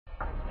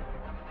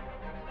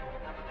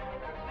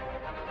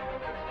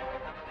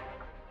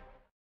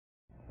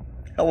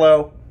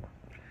Hello,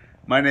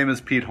 my name is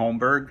Pete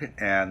Holmberg,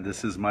 and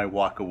this is my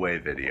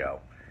WalkAway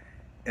video.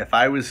 If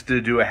I was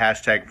to do a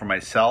hashtag for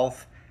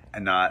myself,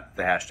 and not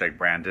the hashtag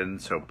Brandon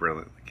so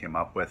brilliantly came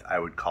up with, I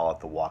would call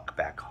it the Walk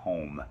Back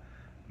Home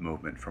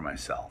movement for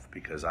myself,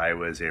 because I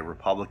was a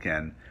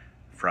Republican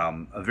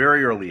from a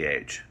very early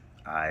age.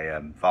 I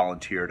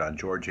volunteered on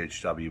George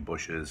H.W.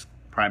 Bush's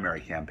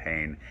primary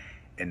campaign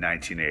in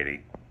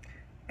 1980,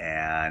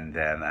 and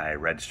then I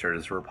registered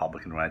as a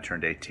Republican when I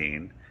turned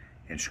 18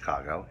 in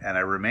Chicago, and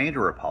I remained a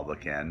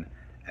Republican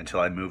until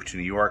I moved to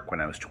New York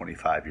when I was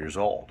 25 years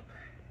old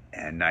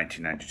in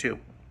 1992.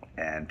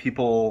 And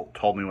people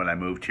told me when I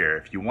moved here,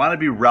 if you want to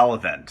be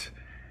relevant,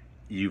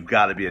 you've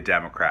got to be a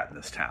Democrat in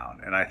this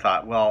town. And I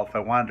thought, well, if I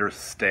wanted to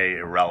stay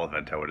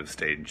irrelevant, I would have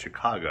stayed in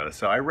Chicago.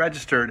 So I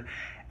registered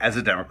as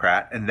a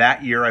Democrat, and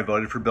that year I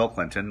voted for Bill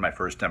Clinton, my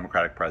first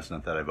Democratic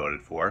president that I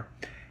voted for.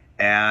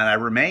 And I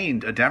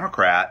remained a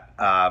Democrat,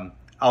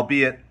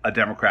 albeit a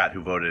Democrat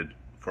who voted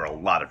for a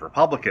lot of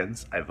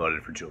Republicans. I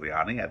voted for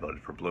Giuliani, I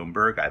voted for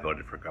Bloomberg, I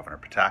voted for Governor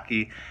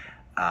Pataki.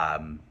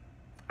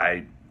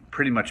 I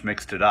pretty much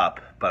mixed it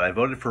up, but I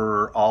voted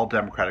for all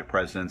Democratic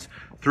presidents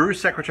through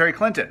Secretary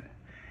Clinton.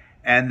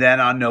 And then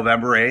on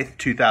November 8th,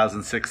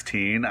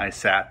 2016, I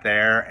sat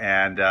there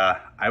and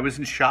I was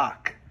in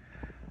shock.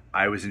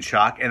 I was in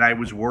shock and I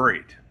was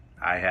worried.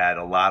 I had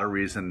a lot of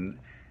reason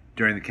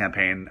during the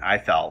campaign, I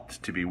felt,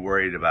 to be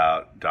worried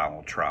about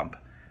Donald Trump.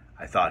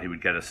 I thought he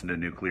would get us into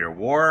nuclear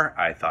war.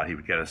 I thought he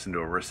would get us into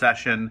a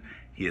recession.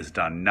 He has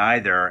done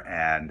neither,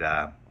 and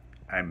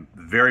I'm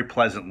very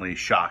pleasantly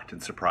shocked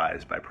and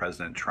surprised by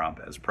President Trump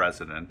as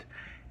president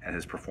and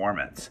his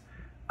performance.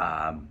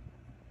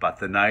 But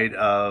the night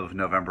of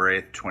November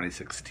 8th,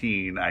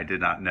 2016, I did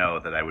not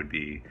know that I would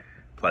be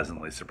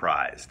pleasantly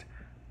surprised.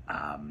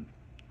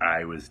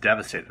 I was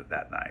devastated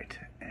that night,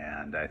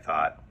 and I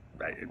thought,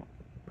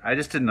 I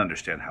just didn't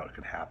understand how it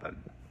could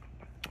happen.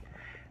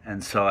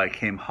 And so I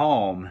came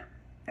home,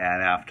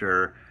 and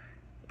after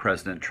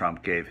President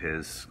Trump gave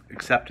his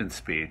acceptance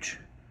speech,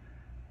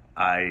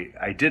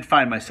 I did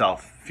find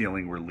myself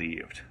feeling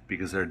relieved,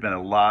 because there had been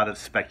a lot of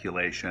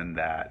speculation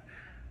that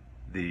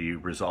the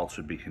results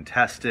would be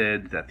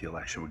contested, that the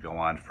election would go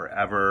on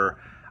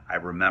forever. I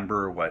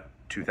remember what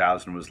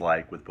 2000 was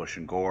like with Bush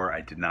and Gore.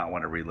 I did not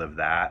want to relive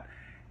that.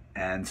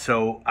 And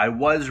so I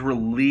was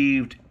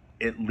relieved,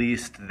 at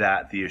least,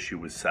 that the issue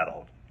was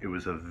settled. It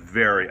was a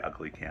very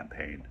ugly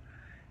campaign,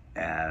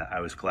 and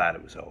I was glad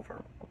it was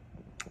over.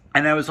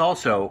 And I was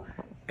also,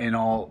 in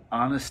all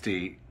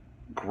honesty,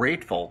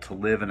 grateful to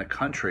live in a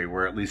country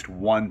where at least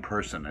one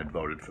person had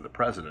voted for the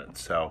president.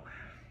 So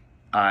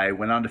I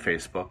went onto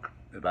Facebook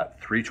about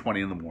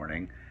 3:20 in the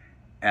morning,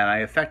 and I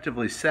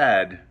effectively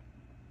said,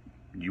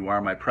 "You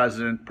are my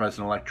president,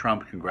 President-elect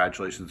Trump.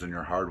 Congratulations on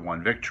your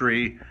hard-won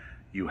victory.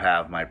 You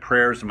have my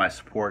prayers and my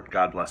support.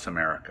 God bless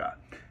America."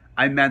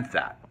 I meant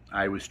that.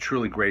 I was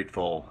truly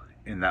grateful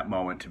in that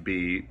moment to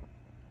be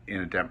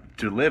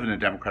to live in a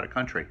democratic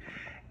country.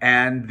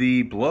 And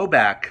the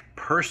blowback,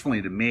 personally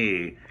to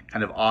me,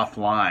 kind of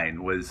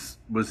offline, was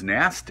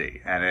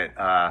nasty, and it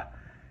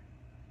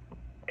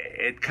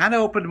kind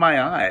of opened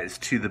my eyes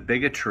to the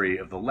bigotry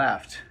of the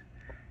left.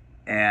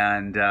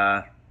 And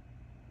I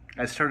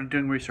started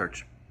doing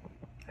research.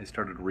 I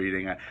started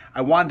reading.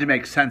 I wanted to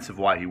make sense of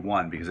why he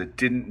won, because it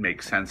didn't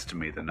make sense to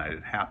me the night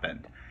it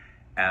happened.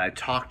 And I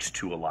talked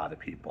to a lot of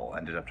people,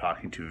 ended up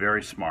talking to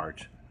very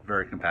smart,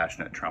 very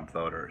compassionate Trump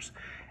voters.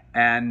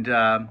 And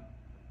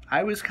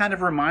I was kind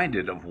of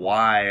reminded of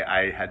why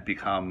I had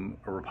become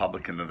a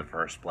Republican in the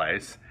first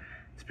place.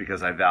 It's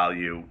because I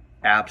value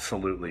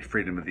absolutely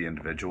freedom of the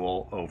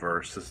individual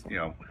over,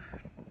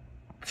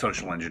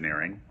 social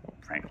engineering,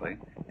 frankly.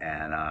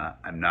 And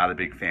I'm not a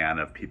big fan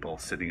of people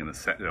sitting in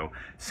the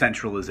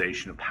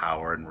centralization of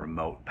power and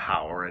remote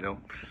power. I'm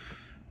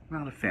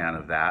not a fan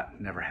of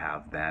that, never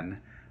have been.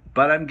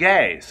 But I'm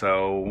gay,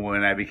 so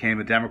when I became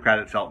a Democrat,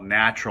 it felt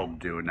natural to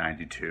do in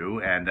 '92.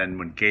 And then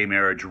when gay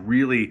marriage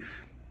really,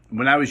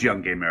 when I was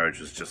young, gay marriage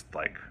was just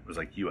like, it was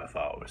like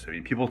UFOs. I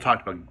mean, people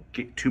talked about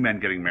two men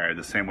getting married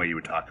the same way you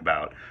would talk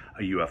about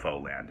a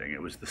UFO landing. It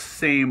was the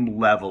same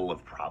level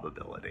of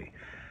probability.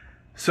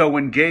 So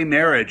when gay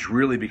marriage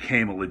really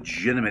became a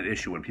legitimate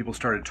issue, when people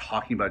started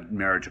talking about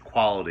marriage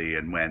equality,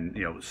 and when,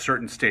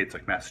 certain states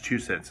like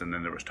Massachusetts, and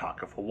then there was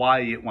talk of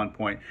Hawaii at one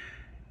point,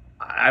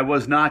 I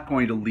was not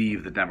going to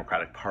leave the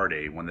Democratic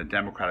Party when the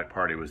Democratic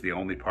Party was the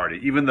only party,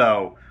 even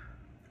though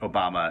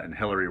Obama and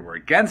Hillary were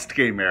against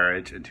gay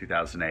marriage in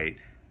 2008.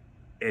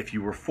 If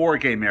you were for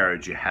gay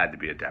marriage, you had to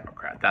be a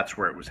Democrat. That's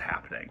where it was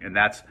happening. And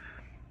that's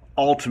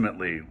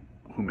ultimately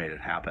who made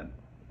it happen.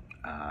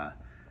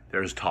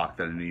 There's talk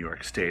that in New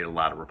York State, a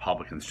lot of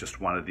Republicans just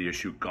wanted the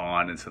issue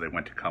gone, and so they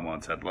went to Cuomo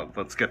and said,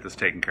 let's get this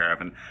taken care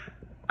of. And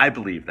I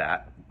believe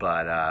that,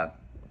 but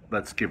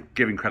let's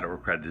giving credit where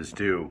credit is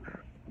due.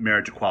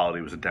 Marriage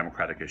equality was a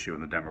Democratic issue,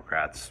 and the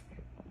Democrats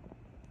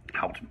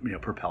helped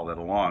propel that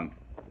along.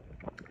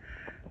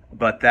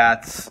 But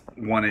that's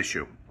one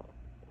issue,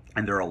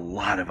 and there are a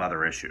lot of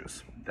other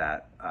issues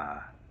that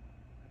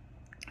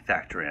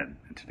factor in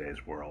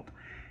today's world.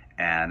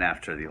 And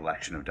after the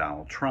election of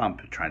Donald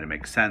Trump, trying to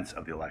make sense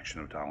of the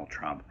election of Donald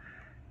Trump,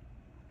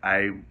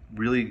 I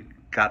really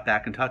got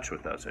back in touch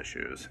with those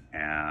issues,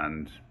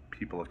 and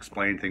people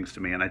explained things to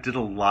me, and I did a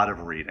lot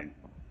of reading.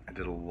 I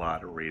did a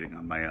lot of reading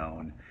on my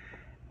own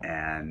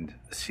and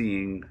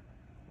seeing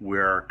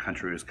where our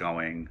country was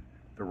going,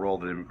 the role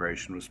that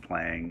immigration was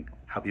playing,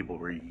 how people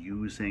were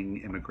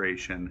using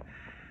immigration.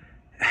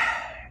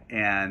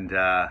 And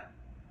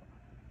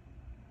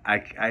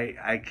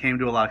I came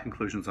to a lot of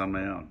conclusions on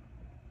my own.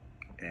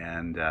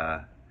 And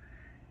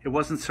it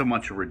wasn't so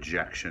much a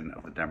rejection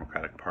of the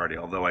Democratic Party,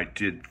 although I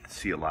did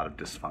see a lot of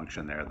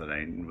dysfunction there that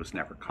I was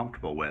never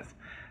comfortable with.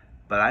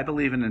 But I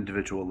believe in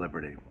individual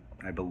liberty.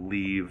 I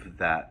believe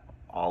that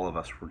all of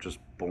us were just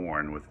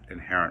born with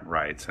inherent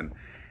rights, and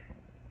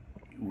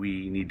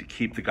we need to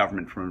keep the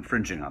government from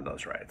infringing on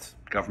those rights.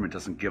 Government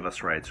doesn't give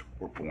us rights,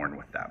 we're born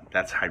with them.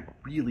 I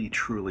really,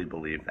 truly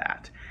believe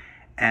that.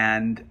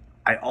 And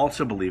I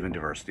also believe in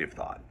diversity of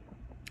thought.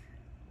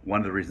 One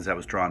of the reasons I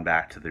was drawn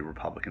back to the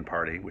Republican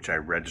Party, which I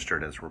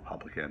registered as a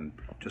Republican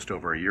just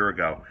over a year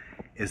ago,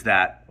 is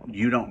that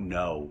you don't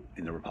know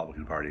in the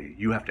Republican Party.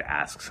 You have to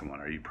ask someone,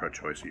 are you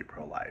pro-choice or are you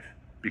pro-life?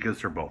 Because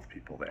they're both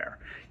people there.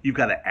 You've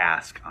got to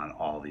ask on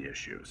all the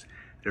issues.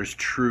 There's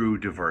true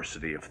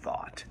diversity of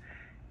thought.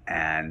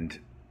 And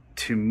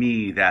to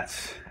me,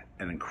 that's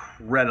an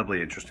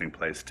incredibly interesting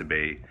place to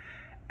be.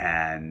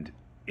 And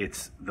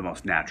it's the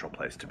most natural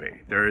place to be.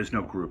 There is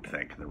no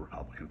groupthink in the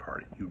Republican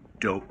Party.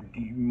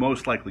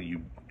 Most likely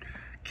you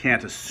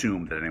can't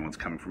assume that anyone's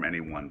coming from any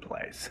one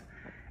place.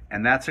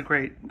 And that's a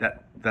great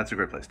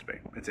place to be.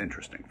 It's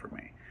interesting for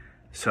me.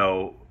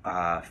 So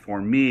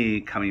for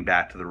me, coming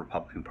back to the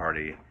Republican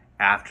Party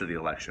after the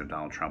election of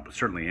Donald Trump was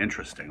certainly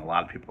interesting. A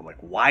lot of people are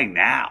like, why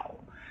now?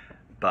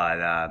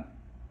 But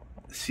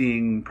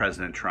seeing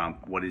President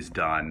Trump, what he's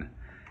done,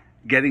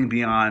 getting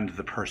beyond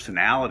the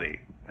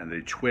personality and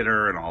the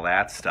Twitter and all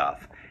that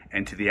stuff,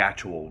 and to the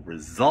actual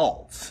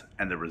results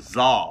and the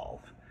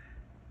resolve,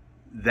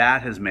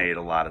 that has made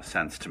a lot of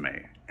sense to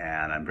me.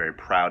 And I'm very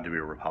proud to be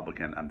a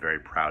Republican. I'm very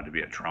proud to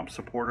be a Trump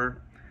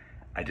supporter.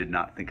 I did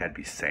not think I'd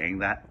be saying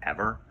that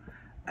ever.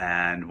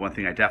 And one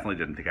thing I definitely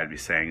didn't think I'd be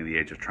saying in the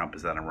age of Trump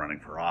is that I'm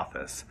running for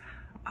office.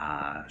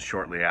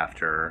 Shortly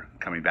after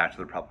coming back to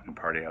the Republican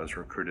Party, I was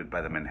recruited by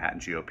the Manhattan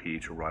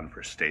GOP to run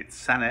for state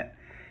Senate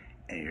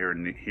here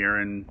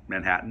in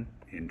Manhattan,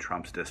 in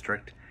Trump's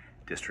district,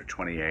 District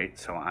 28.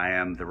 So I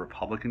am the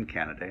Republican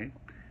candidate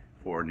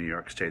for New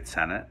York State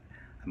Senate.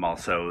 I'm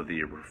also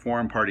the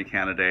Reform Party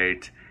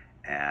candidate,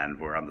 and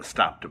we're on the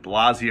Stop de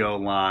Blasio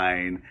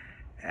line,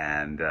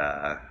 and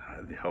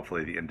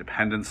hopefully the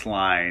Independence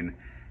line,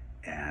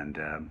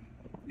 and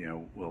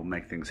we'll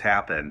make things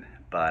happen.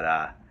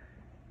 But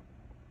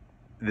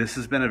this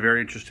has been a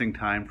very interesting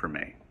time for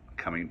me,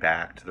 coming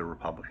back to the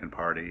Republican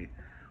Party,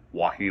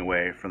 walking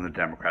away from the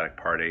Democratic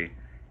Party,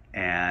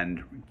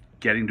 and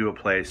getting to a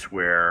place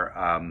where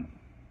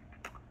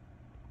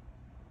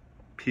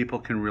people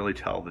can really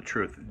tell the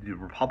truth. The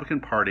Republican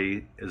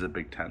Party is a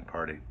big tent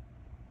party.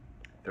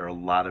 There are a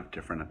lot of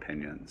different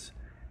opinions,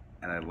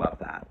 and I love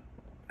that.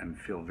 I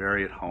feel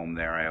very at home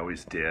there. I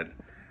always did.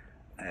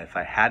 If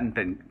I hadn't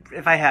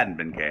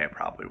been gay, I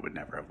probably would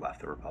never have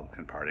left the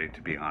Republican Party,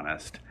 to be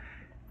honest.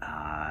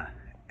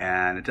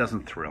 And it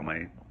doesn't thrill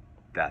me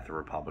that the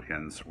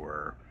Republicans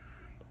were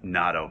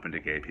not open to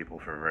gay people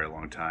for a very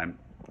long time.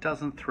 It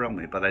doesn't thrill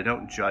me, but I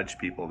don't judge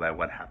people by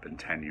what happened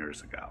 10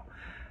 years ago.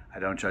 I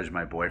don't judge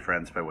my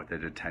boyfriends by what they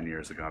did 10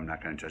 years ago. I'm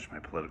not going to judge my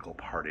political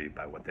party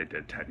by what they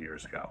did 10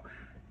 years ago.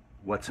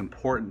 What's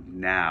important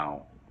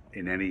now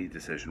in any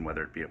decision,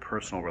 whether it be a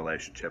personal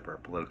relationship or a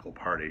political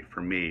party,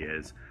 for me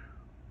is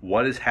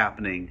what is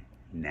happening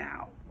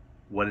now?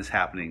 What is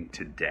happening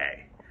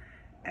today?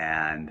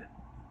 And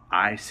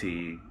I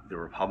see the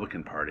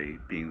Republican Party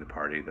being the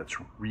party that's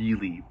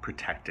really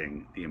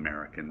protecting the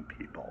American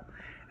people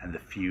and the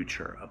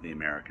future of the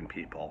American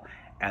people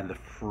and the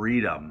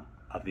freedom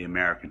of the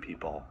American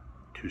people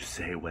to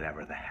say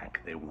whatever the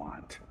heck they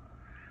want.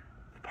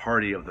 The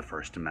party of the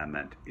First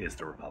Amendment is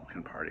the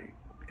Republican Party,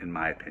 in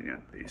my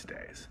opinion, these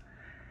days.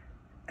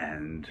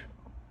 And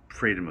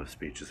freedom of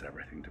speech is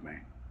everything to me.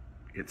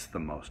 It's the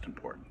most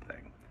important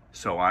thing.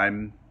 So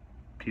I'm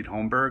Pete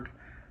Holmberg.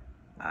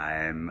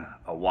 I'm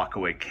a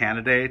WalkAway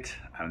candidate.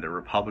 I'm the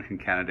Republican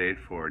candidate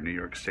for New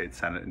York State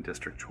Senate in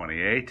District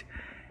 28.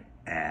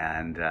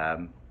 And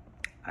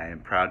I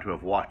am proud to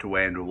have walked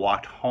away and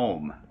walked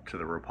home to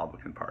the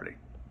Republican Party.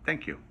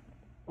 Thank you.